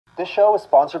This show is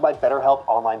sponsored by BetterHelp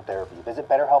Online Therapy. Visit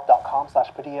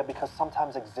betterhelp.com/Padilla because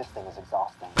sometimes existing is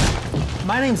exhausting.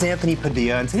 My name's Anthony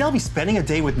Padilla, and today I'll be spending a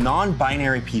day with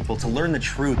non-binary people to learn the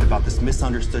truth about this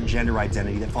misunderstood gender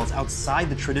identity that falls outside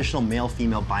the traditional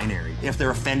male-female binary. If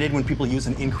they're offended when people use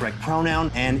an incorrect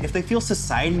pronoun, and if they feel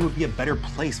society would be a better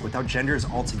place without genders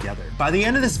altogether. By the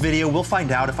end of this video, we'll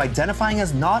find out if identifying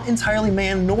as not entirely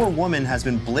man nor woman has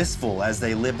been blissful as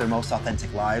they live their most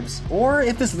authentic lives, or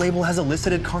if this label has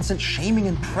elicited constant shaming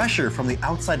and pressure from the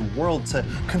outside world to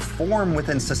conform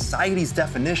within society's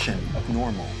definition of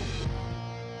normal.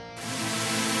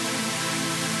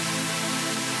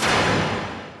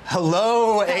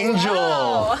 Hello, Angel.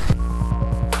 Hello.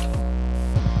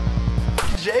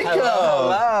 Jacob.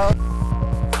 Hello.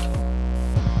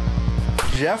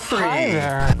 Jeffrey. Hi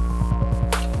there.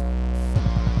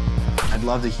 I'd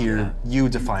love to hear you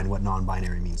define what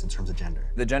non-binary means in terms of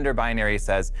gender. The gender binary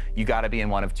says you gotta be in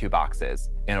one of two boxes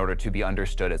in order to be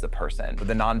understood as a person. With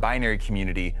the non-binary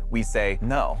community, we say,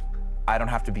 no, I don't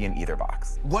have to be in either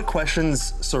box. What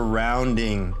questions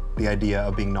surrounding the idea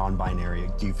of being non-binary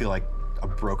do you feel like a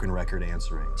broken record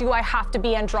answering? Do I have to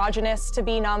be androgynous to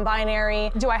be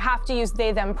non-binary? Do I have to use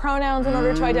they, them pronouns in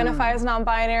order to identify as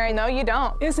non-binary? No, you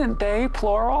don't. Isn't they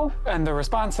plural? And the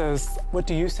response is, what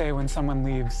do you say when someone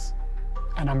leaves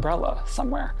an umbrella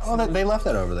somewhere? Oh, they left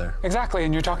that over there. Exactly,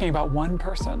 and you're talking about one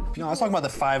person. No, I was talking about the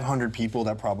 500 people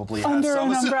that probably Under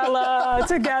an umbrella,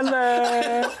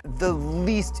 together. The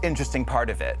least interesting part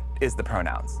of it is the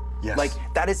pronouns. Yes. Like,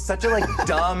 that is such a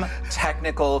dumb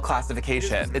technical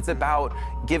classification. It's about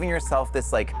giving yourself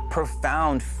this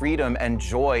profound freedom and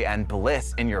joy and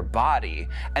bliss in your body.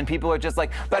 And people are just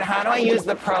like, but how do I use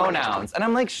the pronouns? And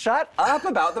I'm like, shut up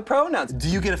about the pronouns. Do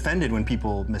you get offended when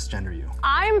people misgender you?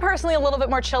 I'm personally a little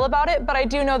bit more chill about it, but I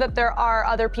do know that there are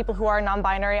other people who are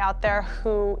non-binary out there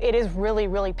who it is really,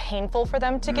 really painful for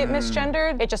them to get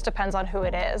misgendered. It just depends on who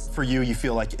it is. For you, you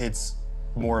feel like it's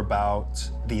more about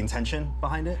the intention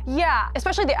behind it? Yeah,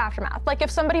 especially the aftermath. Like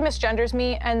if somebody misgenders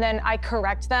me and then I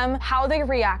correct them, how they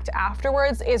react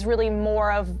afterwards is really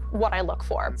more of what I look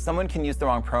for. Someone can use the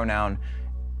wrong pronoun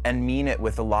and mean it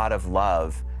with a lot of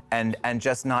love and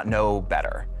just not know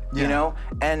better. You know?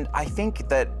 And I think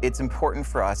that it's important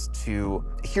for us to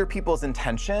hear people's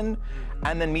intention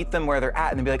and then meet them where they're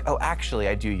at and then be like, oh, actually,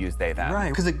 I do use they, them. Right,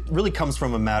 because it really comes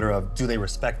from a matter of, do they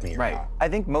respect me or not? I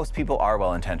think most people are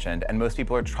well-intentioned and most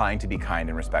people are trying to be kind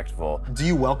and respectful. Do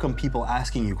you welcome people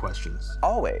asking you questions?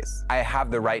 Always. I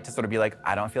have the right to sort of be like,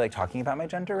 I don't feel like talking about my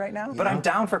gender right now, but I'm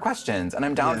down for questions and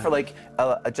I'm down for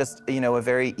just, a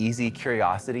very easy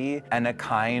curiosity and a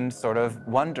kind sort of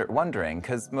wondering,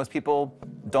 because most people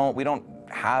we don't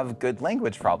have good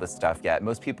language for all this stuff yet.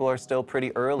 Most people are still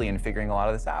pretty early in figuring a lot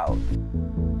of this out.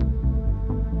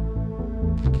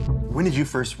 When did you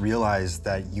first realize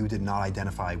that you did not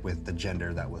identify with the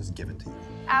gender that was given to you?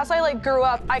 As I grew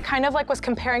up, I kind of was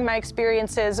comparing my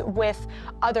experiences with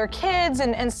other kids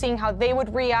and seeing how they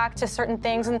would react to certain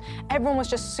things, and everyone was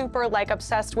just super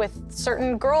obsessed with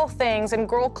certain girl things and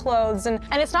girl clothes, and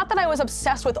it's not that I was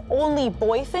obsessed with only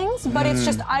boy things, but it's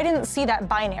just I didn't see that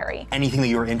binary. Anything that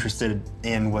you were interested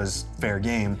in was fair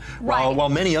game, Right. while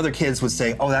many other kids would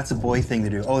say, oh, that's a boy thing to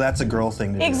do, oh, that's a girl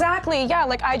thing to do. Exactly, yeah,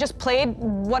 I just played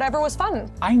whatever was fun.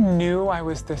 I knew I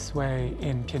was this way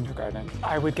in kindergarten.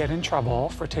 I would get in trouble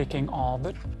for taking all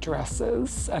the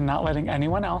dresses and not letting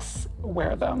anyone else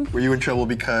wear them. Were you in trouble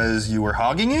because you were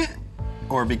hogging it?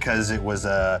 Or because it was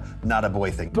not a boy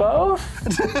thing? Both?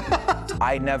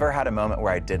 I never had a moment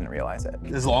where I didn't realize it.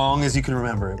 As long as you can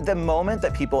remember it. The moment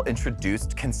that people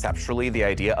introduced conceptually the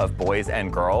idea of boys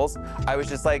and girls, I was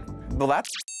just like, well, that's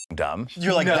dumb.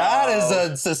 You're like, that is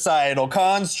a societal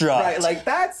construct. Right,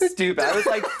 that's stupid. I was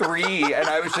 3 and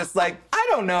I was just like, I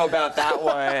don't know about that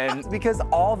one. Because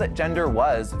all that gender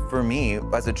was for me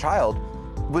as a child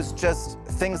was just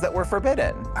things that were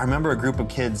forbidden. I remember a group of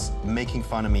kids making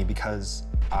fun of me because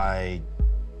I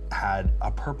had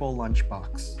a purple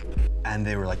lunchbox. And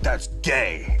they were like, that's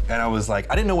gay. And I was like,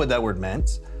 I didn't know what that word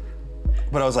meant.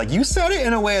 But I was like, you said it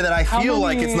in a way that I feel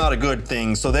like it's not a good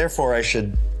thing, so therefore I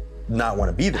should not want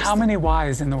to be this. How many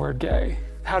Y's in the word gay?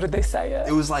 How did they say it?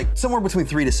 It was somewhere between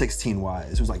 3 to 16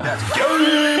 Y's. It was like, that's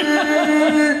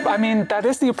gay. I mean, that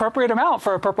is the appropriate amount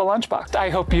for a purple lunchbox. I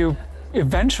hope you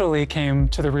eventually came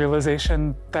to the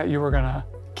realization that you were gonna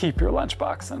keep your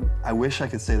lunchbox. And I wish I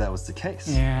could say that was the case.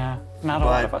 Yeah, not a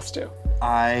lot of us do.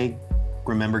 I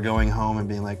remember going home and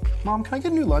being like, Mom, can I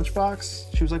get a new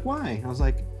lunchbox? She was like, why? I was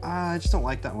like, I just don't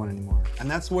like that one anymore.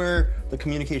 And that's where the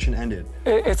communication ended.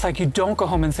 It's like you don't go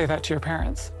home and say that to your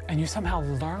parents, and you somehow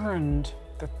learned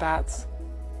that that's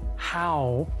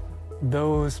how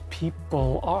those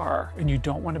people are, and you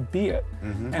don't want to be it.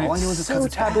 And All I know is it's it's 'cause so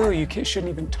it's taboo, bad. you shouldn't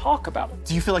even talk about it.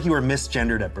 Do you feel like you were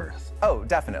misgendered at birth? Oh,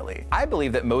 definitely. I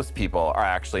believe that most people are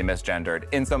actually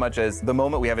misgendered in so much as the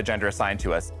moment we have a gender assigned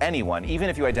to us, anyone, even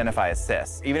if you identify as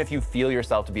cis, even if you feel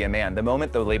yourself to be a man, the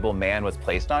moment the label man was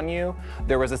placed on you,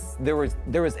 there was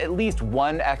at least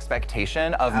one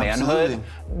expectation of manhood,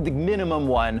 the minimum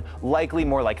one, likely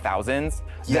more like thousands,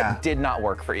 that did not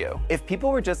work for you. If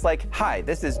people were just like, hi,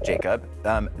 this is Jacob,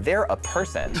 they're a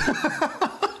person.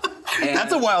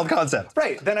 That's a wild concept.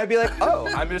 Right, then I'd be like, oh,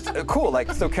 I'm just cool.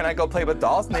 Like, so can I go play with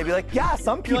dolls? And they'd be like, yeah,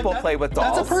 some people play with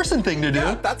dolls. That's a person thing to do.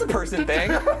 Yeah, that's a person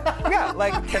thing. Yeah,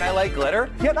 like, can I like glitter?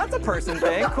 Yeah, that's a person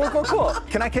thing. Cool, cool, cool.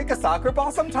 Can I kick a soccer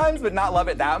ball sometimes but not love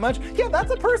it that much? Yeah,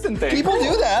 that's a person thing. People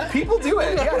do that. People do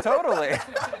it, yeah, totally.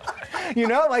 You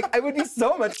know, like, it would be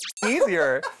so much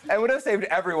easier and would have saved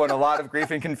everyone a lot of grief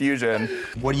and confusion.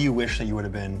 What do you wish that you would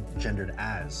have been gendered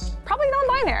as? Probably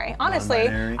non-binary, honestly.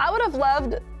 Non-binary. I would have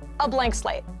loved a blank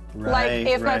slate. Like,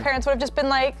 if my parents would have just been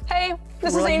like, hey,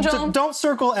 this is Angel. Don't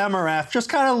circle M or F, just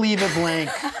kind of leave it blank.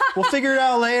 We'll figure it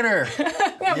out later.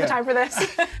 We have time for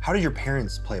this. How did your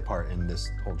parents play a part in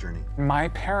this whole journey? My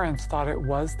parents thought it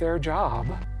was their job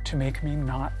to make me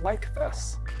not like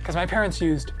this. Because my parents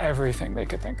used everything they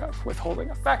could think of,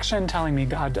 withholding affection, telling me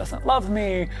God doesn't love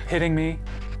me, hitting me,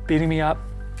 beating me up,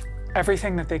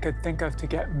 everything that they could think of to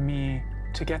get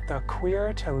the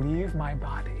queer to leave my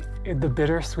body. The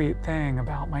bittersweet thing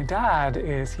about my dad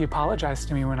is he apologized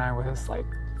to me when I was like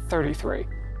 33.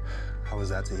 How was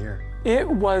that to hear? It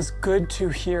was good to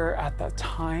hear at the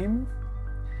time,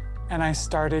 and I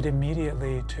started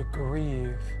immediately to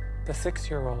grieve the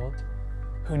 6-year-old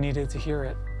who needed to hear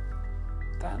it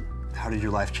then. How did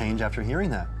your life change after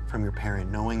hearing that from your parent,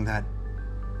 knowing that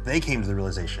they came to the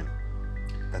realization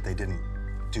that they didn't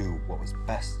do what was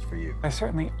best for you? I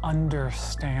certainly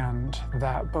understand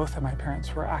that both of my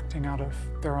parents were acting out of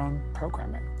their own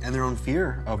programming. And their own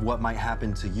fear of what might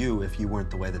happen to you if you weren't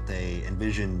the way that they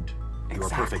envisioned your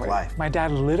perfect life. My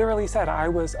dad literally said I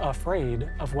was afraid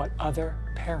of what other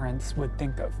parents would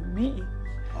think of me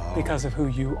because of who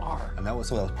you are. And that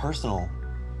was personal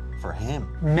for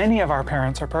him. Many of our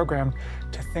parents are programmed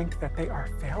to think that they are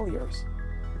failures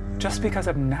just because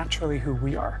of naturally who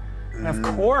we are. And of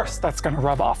course, that's gonna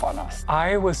rub off on us.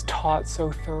 I was taught so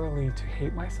thoroughly to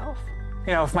hate myself.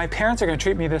 You know, if my parents are gonna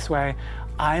treat me this way,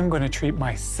 I'm gonna treat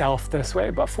myself this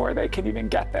way before they can even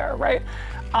get there, right?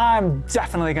 I'm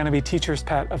definitely gonna be teacher's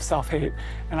pet of self-hate.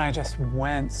 And I just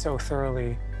went so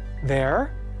thoroughly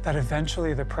there that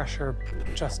eventually the pressure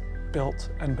just built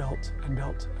and built and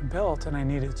built and built, and I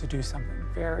needed to do something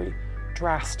very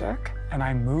drastic. And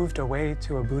I moved away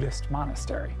to a Buddhist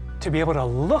monastery to be able to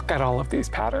look at all of these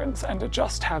patterns and to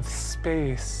just have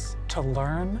space to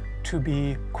learn to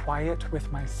be quiet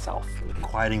with myself.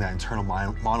 Quieting that internal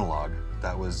monologue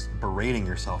that was berating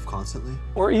yourself constantly.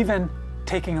 Or even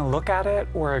taking a look at it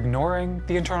or ignoring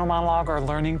the internal monologue or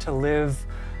learning to live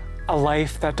a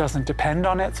life that doesn't depend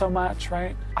on it so much,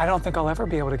 right? I don't think I'll ever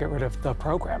be able to get rid of the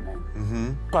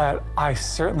programming, but I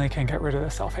certainly can get rid of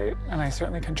the self-hate, and I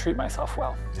certainly can treat myself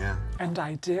well. Yeah. And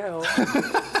I do.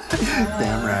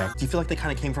 Damn right. Do you feel like they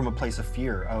kind of came from a place of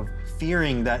fear, of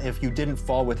fearing that if you didn't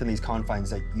fall within these confines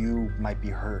that you might be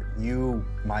hurt, you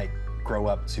might grow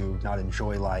up to not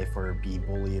enjoy life or be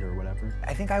bullied or whatever?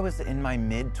 I think I was in my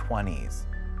mid-20s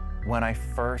when I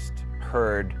first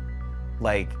heard,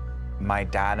 like, my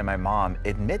dad and my mom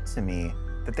admit to me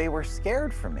that they were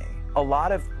scared for me. A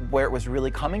lot of where it was really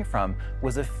coming from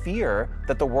was a fear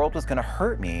that the world was gonna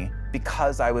hurt me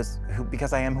because I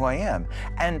am who I am.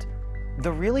 And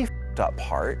the really f***ed up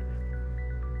part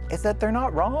is that they're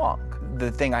not wrong.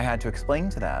 The thing I had to explain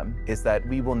to them is that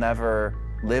we will never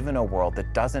live in a world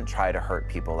that doesn't try to hurt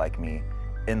people like me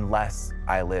unless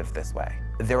I live this way.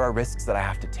 There are risks that I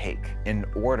have to take in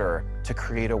order to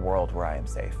create a world where I am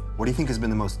safe. What do you think has been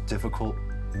the most difficult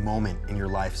moment in your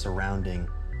life surrounding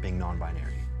being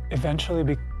non-binary? Eventually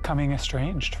becoming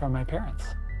estranged from my parents.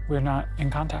 We're not in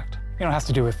contact. You know, it has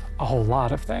to do with a whole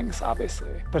lot of things,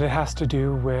 obviously, but it has to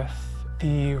do with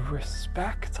the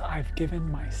respect I've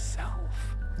given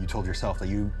myself. You told yourself that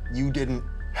you didn't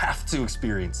have to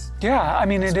experience. Yeah, I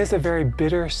mean, it is a very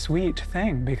bittersweet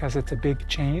thing because it's a big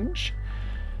change.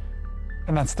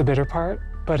 And that's the bitter part,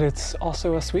 but it's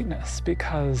also a sweetness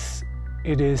because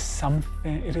it is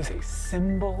a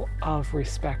symbol of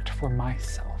respect for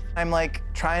myself. I'm like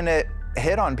trying to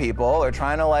hit on people or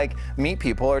trying to like meet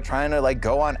people or trying to like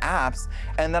go on apps.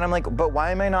 And then I'm like, but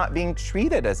why am I not being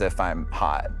treated as if I'm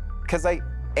hot? Because I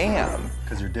am.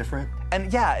 Because you're different?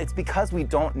 And yeah, it's because we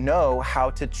don't know how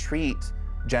to treat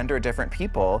gender different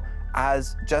people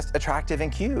as just attractive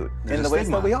and cute There's in a the ways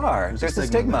stigma. that we are. There's a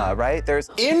stigma, right? There's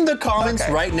In the comments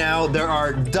Okay. right now, there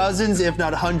are dozens, if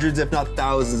not hundreds, if not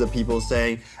thousands of people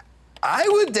saying, I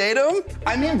would date him.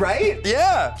 I mean, right?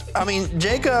 Yeah. I mean,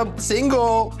 Jacob,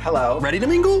 single. Hello. Ready to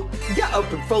mingle? Yeah,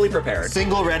 fully prepared.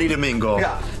 Single, ready to mingle.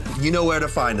 Yeah. You know where to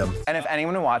find him. And if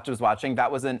anyone who was watching,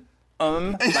 that was an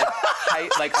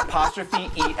like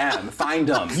apostrophe EM. Find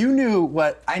them. You knew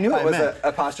what I knew it was meant. a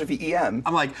apostrophe EM.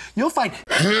 I'm like, you'll find him.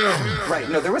 Right,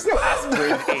 no, there was no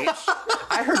aspirated H.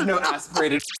 I heard no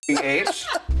aspirated H.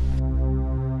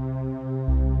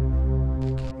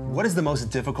 What is the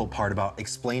most difficult part about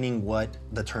explaining what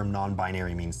the term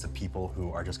non-binary means to people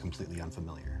who are just completely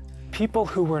unfamiliar? People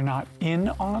who were not in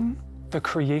on the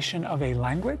creation of a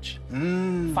language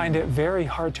find it very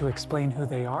hard to explain who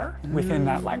they are within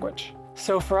that language.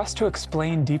 So for us to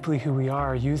explain deeply who we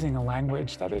are using a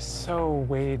language that is so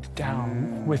weighed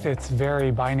down with its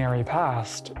very binary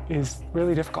past is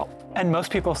really difficult. And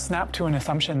most people snap to an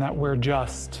assumption that we're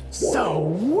just so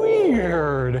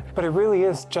weird. But it really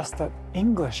is just that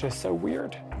English is so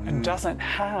weird and doesn't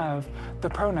have the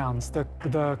pronouns,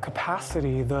 the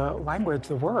capacity, the language,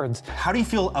 the words. How do you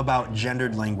feel about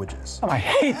gendered languages? Oh, I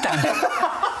hate them.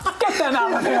 Get them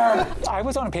out of here. I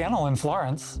was on a panel in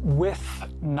Florence with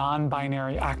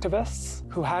non-binary activists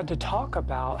who had to talk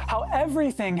about how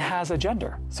everything has a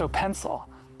gender. So pencil,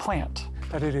 plant,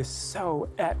 that it is so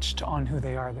etched on who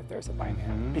they are that there's a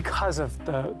binary because of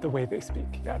the way they speak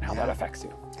and how that affects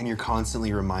you. And you're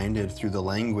constantly reminded through the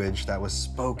language that was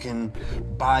spoken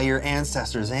by your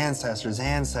ancestors,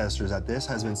 that this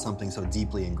has been something so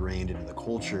deeply ingrained into the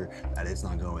culture that it's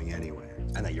not going anywhere.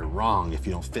 And that you're wrong if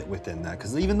you don't fit within that,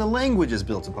 because even the language is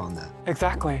built upon that.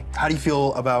 Exactly. How do you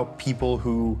feel about people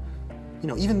who, you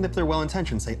know, even if they're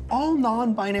well-intentioned, say all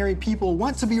non-binary people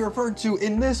want to be referred to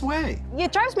in this way?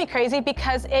 It drives me crazy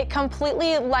because it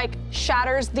completely like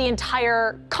shatters the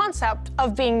entire concept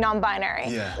of being non-binary.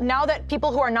 Yeah. Now that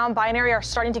people who are non-binary are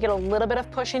starting to get a little bit of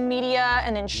push in media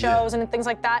and in shows and things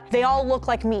like that, they all look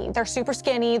like me. They're super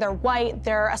skinny, they're white,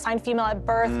 they're assigned female at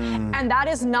birth, and that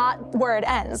is not where it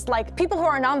ends. Like, people who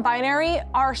are non-binary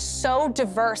are so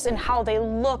diverse in how they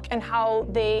look and how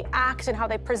they act and how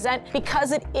they present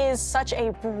because it is such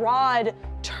a broad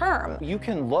term. You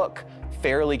can look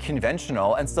fairly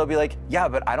conventional and still be like, yeah,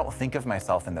 but I don't think of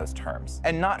myself in those terms.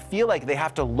 And not feel like they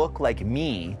have to look like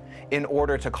me in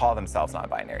order to call themselves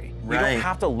non-binary. You Right. don't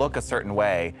have to look a certain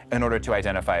way in order to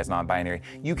identify as non-binary.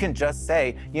 You can just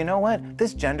say, you know what,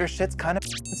 this gender shit's kind of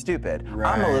stupid. I'm a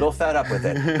Right. little fed up with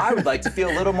it. I would like to feel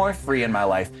a little more free in my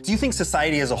life. Do you think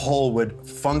society as a whole would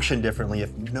function differently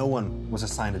if no one was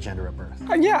assigned a gender at birth?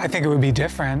 Yeah, I think it would be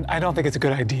different. I don't think it's a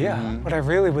good idea. What I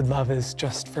really would love is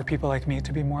just for people like me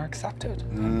to be more accepted.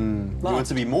 You want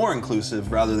to be more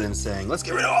inclusive rather than saying, let's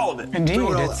get rid of all of it. Indeed,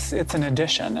 Throw it all it's an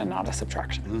addition and not a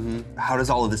subtraction. out. How does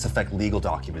all of this affect legal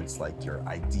documents like your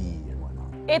ID and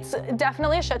whatnot? It's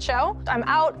definitely a shit show. I'm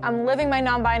out, I'm living my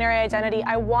non-binary identity.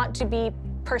 I want to be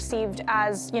perceived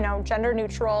as, you know, gender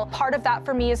neutral. Part of that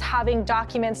for me is having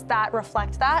documents that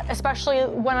reflect that, especially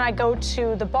when I go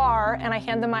to the bar and I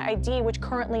hand them my ID, which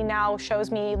currently now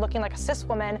shows me looking like a cis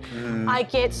woman. I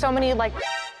get so many like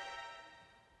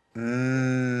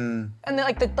and then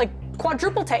like the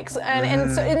quadruple takes,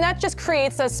 and that just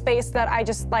creates a space that I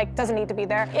just like doesn't need to be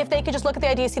there. If they could just look at the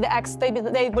ID, see the X, they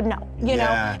would know. You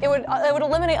know, it would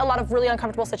eliminate a lot of really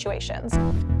uncomfortable situations.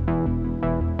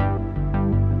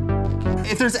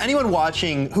 If there's anyone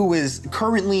watching who is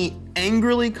currently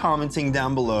angrily commenting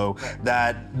down below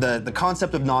that the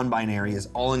concept of non-binary is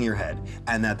all in your head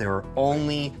and that there are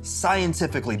only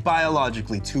scientifically,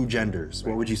 biologically two genders,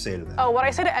 what would you say to them? Oh, what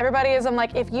I say to everybody is I'm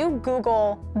like, if you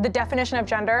Google the definition of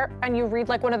gender and you read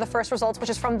like one of the first results, which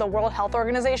is from the World Health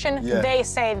Organization, they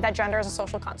say that gender is a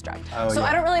social construct. So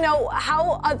I don't really know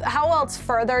how else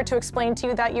further to explain to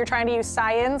you that you're trying to use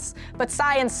science, but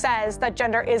science says that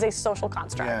gender is a social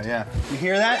construct. Yeah. You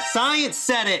hear that? Science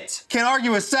said it. Can't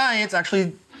argue with science.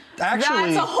 Actually, That's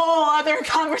a whole other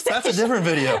conversation. that's a different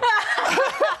video.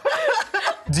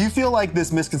 Do you feel like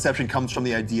this misconception comes from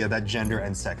the idea that gender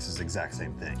and sex is the exact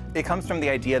same thing? It comes from the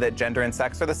idea that gender and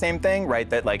sex are the same thing, right?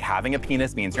 That like having a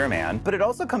penis means you're a man. But it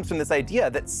also comes from this idea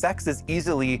that sex is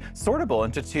easily sortable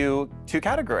into two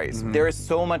categories. There is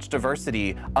so much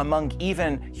diversity among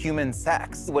even human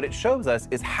sex. What it shows us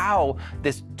is how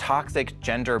this toxic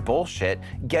gender bullshit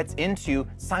gets into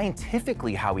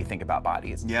scientifically how we think about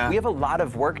bodies. Yeah. We have a lot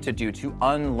of work to do to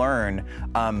unlearn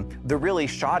the really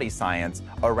shoddy science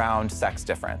around sex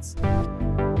difference.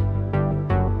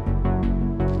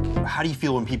 How do you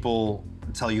feel when people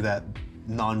tell you that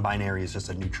non-binary is just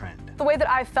a new trend? The way that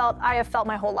I have felt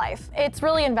my whole life. It's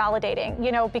really invalidating,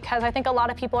 you know, because I think a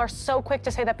lot of people are so quick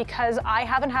to say that because I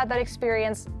haven't had that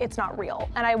experience, it's not real.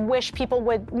 And I wish people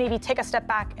would maybe take a step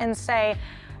back and say,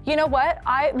 you know what,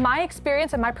 my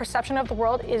experience and my perception of the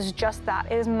world is just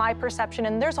that. It is my perception,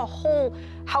 and there's a whole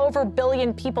however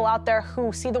billion people out there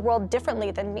who see the world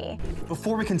differently than me.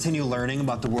 Before we continue learning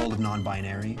about the world of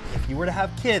non-binary, if you were to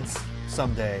have kids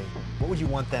someday, what would you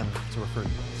want them to refer to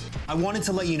you as? I wanted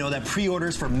to let you know that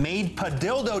pre-orders for MAID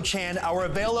PADILDOCHAN are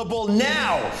available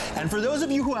now. And for those of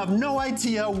you who have no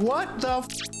idea what the f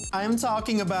I am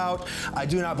talking about, I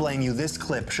do not blame you. This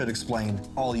clip should explain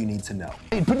all you need to know.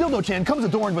 MAID PADILDOCHAN comes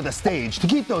adorned with a stage to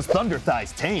keep those thunder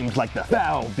thighs tamed like the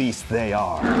foul beasts they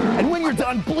are. And when you're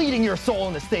done bleeding your soul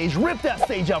on the stage, rip that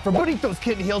stage out from beneath those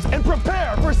kitten heels and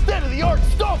prepare for state-of-the-art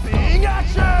stomping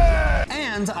action!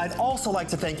 And I'd also like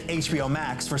to thank HBO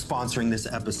Max for sponsoring this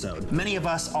episode. Many of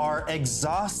us are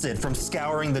exhausted from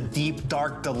scouring the deep,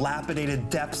 dark, dilapidated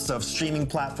depths of streaming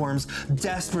platforms,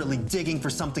 desperately digging for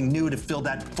something new to fill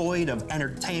that void of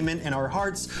entertainment in our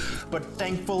hearts. But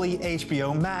thankfully,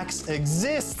 HBO Max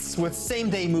exists with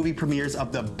same-day movie premieres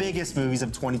of the biggest movies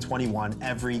of 2021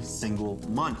 every single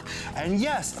month. And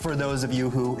yes, for those of you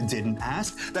who didn't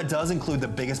ask, that does include the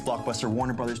biggest blockbuster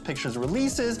Warner Brothers Pictures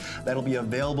releases that'll be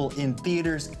available in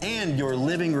theaters and your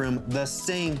living room the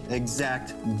same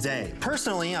exact day.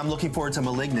 Personally, I'm looking forward to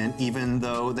Malignant, even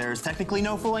though there's technically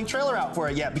no full-length trailer out for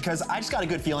it yet, because I just got a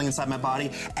good feeling inside my body,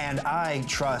 and I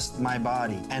trust my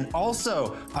body. And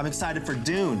also, I'm excited for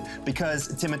Dune, because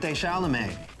Timothée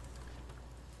Chalamet.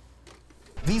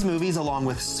 These movies, along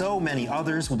with so many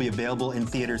others, will be available in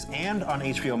theaters and on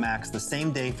HBO Max the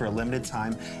same day for a limited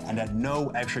time and at no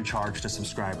extra charge to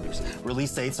subscribers.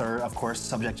 Release dates are, of course,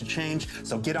 subject to change,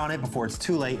 so get on it before it's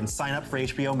too late and sign up for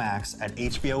HBO Max at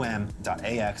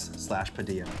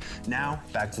hbom.ax/Padilla. Now,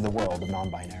 back to the world of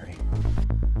non-binary.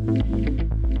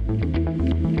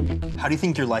 How do you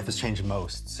think your life has changed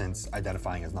most since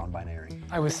identifying as non-binary?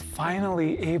 I was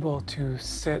finally able to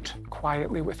sit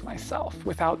quietly with myself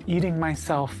without eating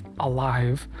myself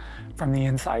alive from the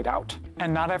inside out.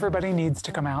 And not everybody needs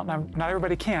to come out. Not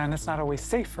everybody can. It's not always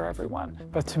safe for everyone.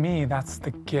 But to me, that's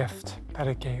the gift that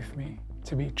it gave me,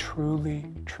 to be truly,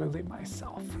 truly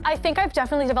myself. I think I've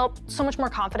definitely developed so much more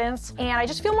confidence, and I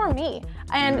just feel more me.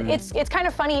 And it's kind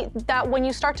of funny that when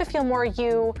you start to feel more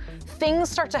you, things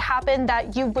start to happen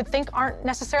that you would think aren't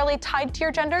necessarily tied to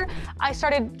your gender. I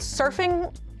started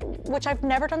surfing, which I've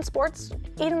never done sports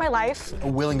in my life.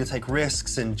 Willing to take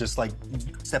risks and just like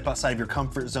step outside of your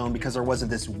comfort zone because there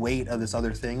wasn't this weight of this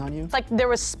other thing on you? It's like there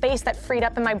was space that freed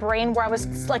up in my brain where I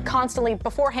was like constantly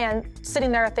beforehand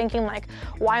sitting there thinking like,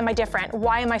 why am I different?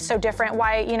 Why am I so different?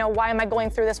 Why, you know, why am I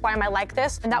going through this? Why am I like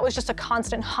this? And that was just a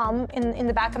constant hum in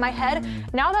the back of my head.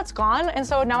 Now that's gone, and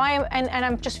so now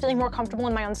I'm just feeling more comfortable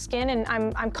in my own skin,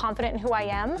 and I'm confident in who I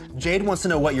am. Jade wants to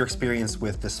know what your experience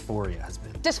with dysphoria has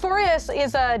been. Dysphoria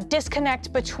is a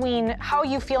disconnect between how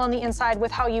you feel on the inside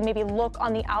with how you maybe look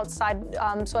on the outside.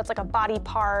 So it's like a body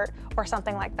part or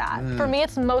something like that. For me,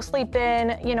 it's mostly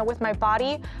been, you know, with my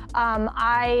body.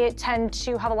 I tend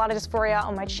to have a lot of dysphoria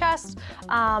on my chest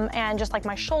and just like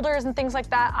my shoulders and things like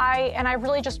that. I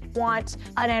really just want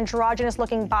an androgynous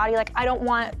looking body. Like, I don't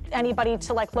want anybody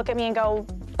to like look at me and go,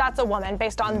 that's a woman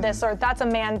based on this, or that's a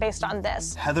man based on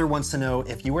this. Heather wants to know,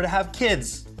 if you were to have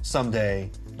kids someday,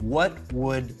 what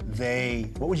would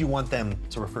you want them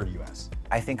to refer to you as?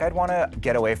 I think I'd want to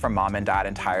get away from mom and dad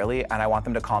entirely, and I want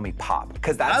them to call me Pop,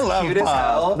 because that's cute as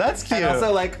hell. That's cute. And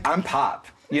also, like, I'm Pop.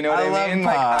 You know what I mean?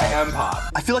 Pop. Like, I am Pop.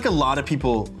 I feel like a lot of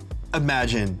people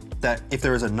imagine that if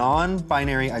there is a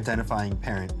non-binary identifying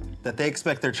parent, that they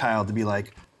expect their child to be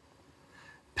like,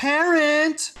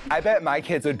 parent! I bet my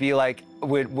kids would be like,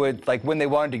 would like, when they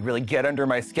wanted to really get under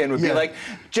my skin, would be like,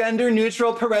 gender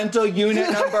neutral parental unit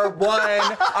number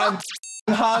 1, I'm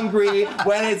hungry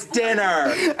when it's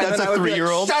dinner. That's a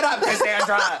 3-year-old. Like, shut up,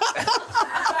 Cassandra!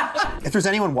 If there's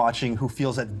anyone watching who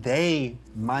feels that they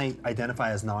might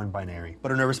identify as non-binary,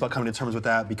 but are nervous about coming to terms with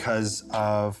that because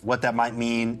of what that might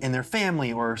mean in their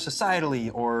family or societally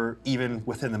or even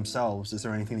within themselves, is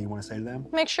there anything that you want to say to them?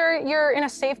 Make sure you're in a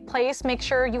safe place. Make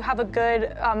sure you have a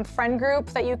good friend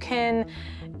group that you can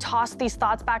toss these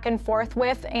thoughts back and forth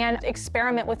with, and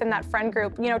experiment within that friend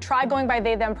group. You know, try going by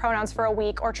they, them pronouns for a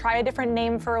week, or try a different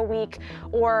name for a week,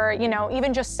 or, you know,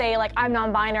 even just say like, I'm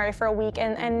non-binary for a week,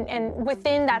 and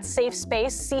within that safe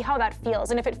space, see how that feels.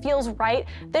 And if it feels right,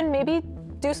 then maybe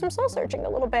do some soul searching a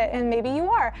little bit, and maybe you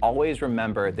are. Always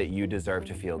remember that you deserve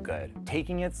to feel good.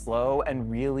 Taking it slow and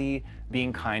really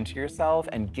being kind to yourself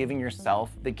and giving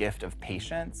yourself the gift of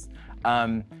patience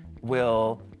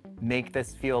will make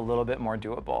this feel a little bit more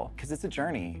doable. Because it's a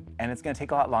journey, and it's gonna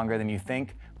take a lot longer than you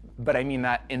think, but I mean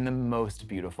that in the most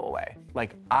beautiful way.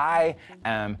 Like, I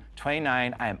am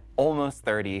 29, I am almost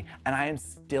 30, and I am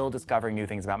still discovering new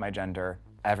things about my gender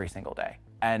every single day.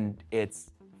 And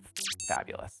it's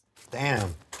fabulous.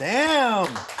 Damn. Damn.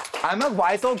 I'm a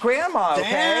wise old grandma,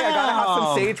 okay? I gotta have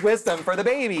some sage wisdom for the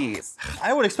babies.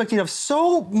 I would expect you to have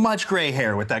so much gray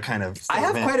hair with that kind of stuff. I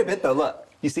have quite a bit though, look.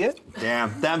 You see it?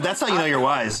 Damn, that's how you know you're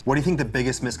wise. What do you think the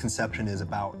biggest misconception is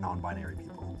about non-binary people?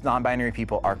 Non-binary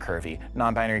people are curvy.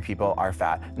 Non-binary people are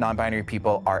fat. Non-binary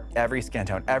people are every skin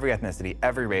tone, every ethnicity,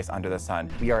 every race under the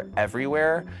sun. We are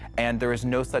everywhere, and there is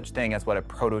no such thing as what a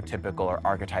prototypical or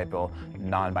archetypal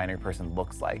non-binary person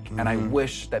looks like. And I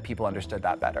wish that people understood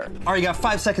that better. All right, you got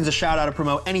 5 seconds to shout out or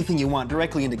promote anything you want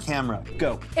directly into camera.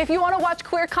 Go. If you want to watch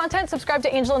queer content, subscribe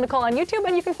to Angel and Nicole on YouTube,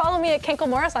 and you can follow me at Kinkle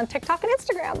Morris on TikTok and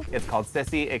Instagram. It's called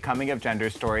Sissy, a coming of gender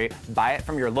story. Buy it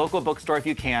from your local bookstore if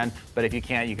you can, but if you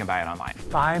can't, you can buy it online.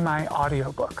 Buy my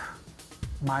audiobook.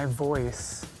 My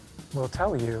voice will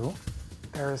tell you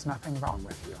there is nothing wrong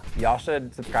with you. Y'all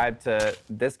should subscribe to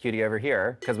this cutie over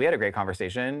here, because we had a great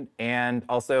conversation, and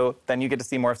also then you get to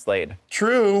see more of Slade.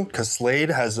 True, because Slade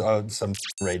has some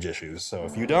rage issues, so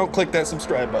if you don't click that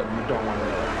subscribe button, you don't want to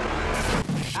know.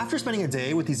 After spending a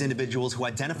day with these individuals who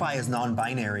identify as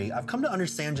non-binary, I've come to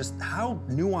understand just how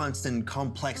nuanced and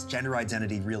complex gender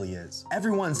identity really is.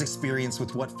 Everyone's experience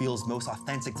with what feels most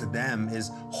authentic to them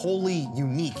is wholly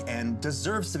unique and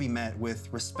deserves to be met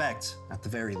with respect at the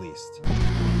very least.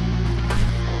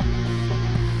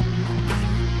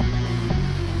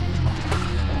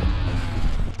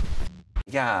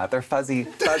 Yeah, they're fuzzy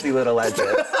little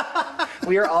edges.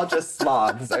 We are all just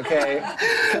slobs, okay?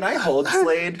 Can I hold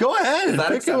Slade? Go ahead. Is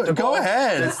that acceptable? Go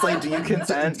ahead. Slade, do you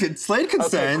consent? Slade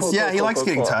consents. Okay, cool, yeah, cool, he cool, likes cool,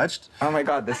 getting cool. touched. Oh my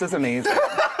God, this is amazing.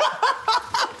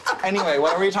 Anyway,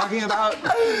 what are we talking about?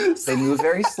 They move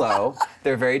very slow.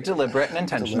 They're very deliberate and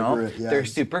intentional. Yeah. They're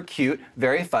super cute,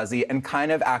 very fuzzy, and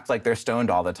kind of act like they're stoned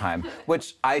all the time,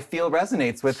 which I feel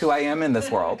resonates with who I am in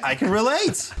this world. I can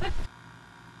relate.